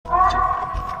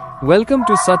Welcome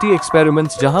to सटी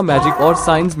experiments, जहां magic और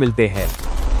साइंस मिलते हैं।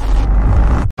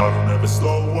 I don't ever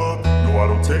slow up, no I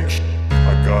don't take sh*t.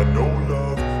 I got no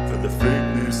love for the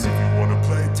fakeness. If you wanna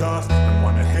play tough and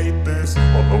wanna hate this,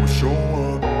 I'll always show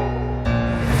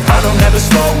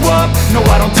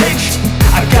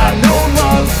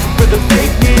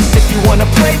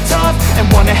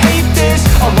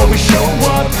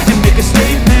up and make a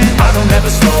statement. I don't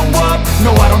ever slow up,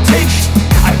 no I don't take sh*t.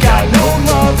 I got no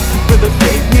love for the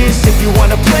fakeness. If you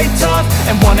wanna play tough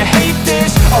and wanna hate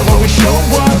this, I'll always show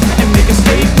up and make a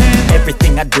statement.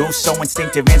 Everything I do so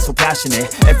instinctive and so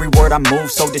passionate. Every word I move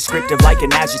so descriptive like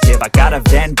an adjective. I got a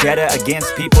vendetta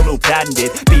against people who patented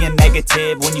being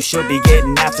negative when you should be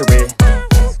getting after it.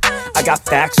 I got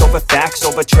facts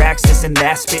over tracks, this and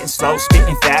that. Spitting slow,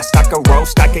 spitting fast, I could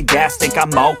roast, I could gas. Think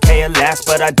I'm okay at last,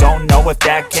 but I don't know if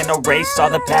that can erase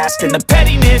all the past. And the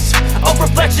pettiness, a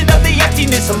reflection of the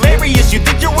emptiness. Hilarious, you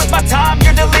think you're worth my time,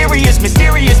 you're delirious.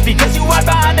 Mysterious, because you hide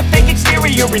behind a fake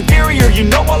exterior. Inferior, you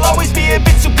know I'll always be a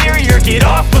bit superior. Get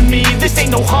off of me, this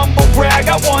ain't no humble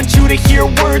brag. I want you to hear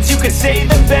words, you can say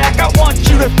them back. I want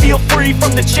you to feel free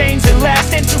from the chains that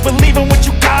last, and to believe in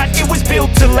what you got, it was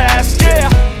built to last, yeah.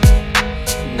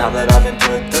 Now that I've been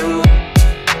put through,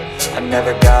 I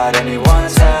never got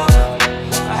anyone's help.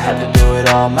 I had to do it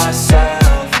all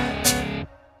myself.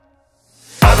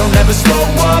 I don't ever slow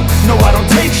up, no I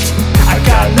don't take sh*t. I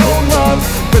got no love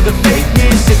for the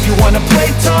fakeness. If you wanna play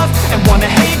tough and wanna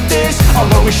hate this,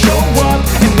 I'll always show up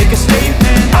and make a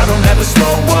statement. I don't ever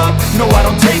slow up, no I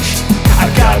don't take sh*t. I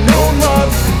got no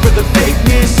love for the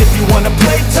fakeness. If you wanna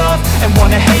play tough and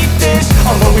wanna hate this,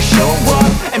 I'll always show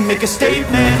up and make a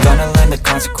statement. Gonna learn the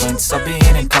consequence of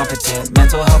being incompetent.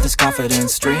 Mental health is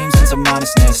confidence, dreams and some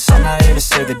honestness. I'm not here to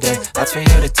save the day, that's for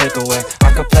you to take away.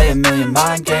 I could play a million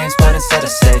mind games, but instead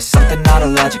I say something not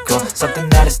illogical, something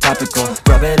that is topical.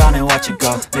 Rub it on and watch it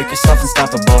go, make yourself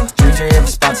unstoppable. Dreams are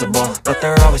irresponsible, but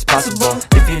they're always possible.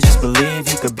 If you just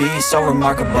believe, you could be so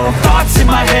remarkable. Thoughts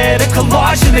in my head, a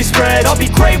collage and they spread. I'll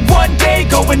be great one day,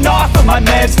 going off of my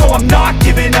meds. No, I'm not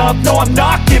giving up, no, I'm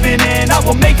not giving in. I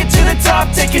will make it to the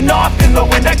top, taking off in the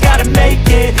wind. I gotta make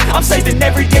it, I'm saving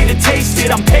every day to taste it.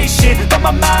 I'm patient, but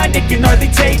my mind, it can hardly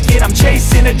take it. I'm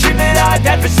chasing a dream that I've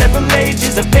had for several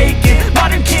ages. A vacant,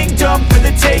 modern kingdom for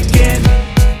the taking.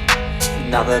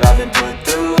 Now that I've been put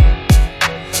through,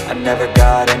 I never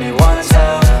got anyone's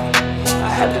help.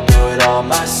 I had to do it all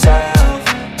myself.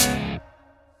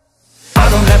 I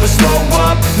don't ever slow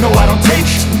up, no I don't take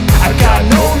sh*t. I got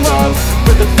no love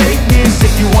for the fakeness.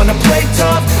 If you wanna play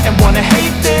tough and wanna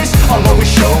hate this, I'll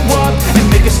always show up and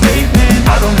make a statement.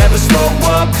 I don't ever slow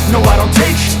up, no I don't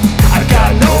take sh*t. I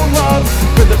got no love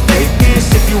for the fakeness.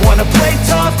 If you wanna play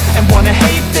tough and wanna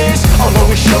hate this, I'll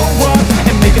always show up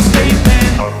and make a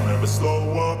statement. I don't ever slow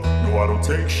up, no I don't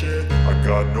take shit. I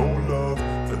got no love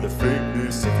for the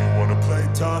fakeness. If you wanna play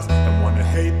tough and wanna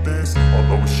hate this,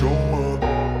 I'll always show up.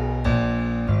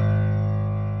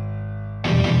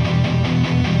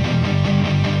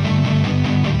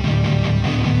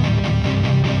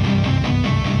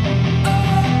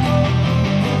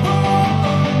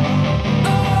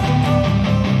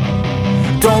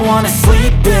 Don't wanna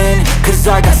sleep in, cause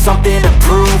I got something to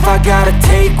prove. I gotta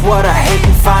take what I hate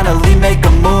and finally make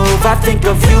a move. I think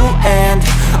of you and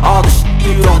all the shit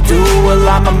you don't do. Well,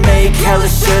 I'ma make hella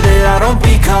sure that I don't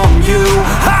become you.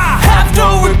 I have no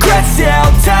regrets, yeah,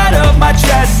 I'll tie up my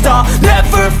chest. I'll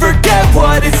never forget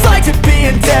what it's like to be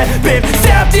in debt. Been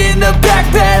stabbed in the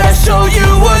back bed, I'll show you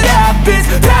what happens.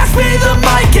 Pass me the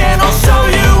mic and I'll show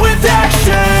you with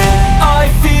action. I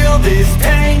feel this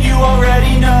pain, you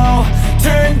already know.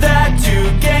 Turn that to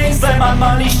gains, let my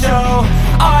money show.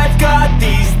 I've got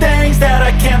these things that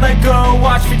I can't let go.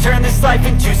 Watch me turn this life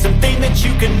into something that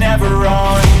you could never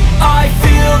own. I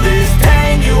feel this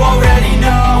pain, you already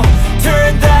know.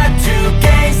 Turn that to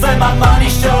gains, let my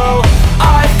money show.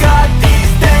 I've got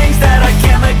these things that I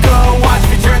can't let go. Watch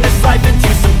me turn this life into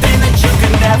something that you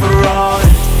could never own.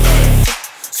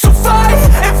 So fight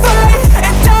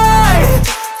and die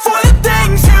for the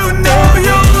things you know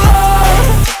you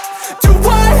love. Do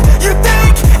what you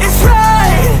think is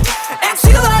right, and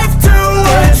see life do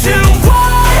what you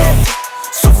want.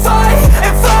 So fight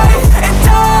and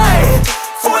die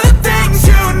for the things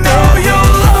you know you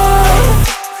love.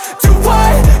 Do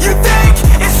what you think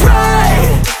is right,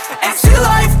 and see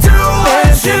life do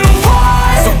what you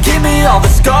want. So give me all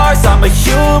the scars, I'm a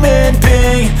human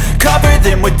being. Cover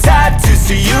them with tattoos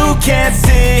so you can't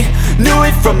see. Knew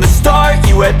it from the start,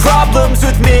 you had problems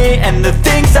with me and the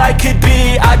things I could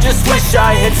be, I just wish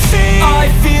I had seen. I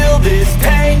feel this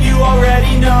pain, you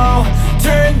already know.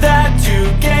 Turn that to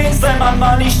gains, let my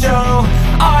money show.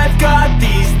 I've got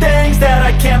these things that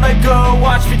I can't let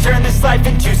this life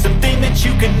into something that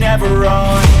you can never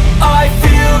own. I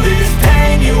feel this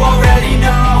pain, you already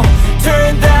know.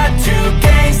 Turn that to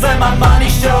gains, let my money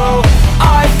show.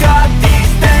 I've got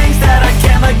these things that I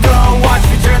can't let go.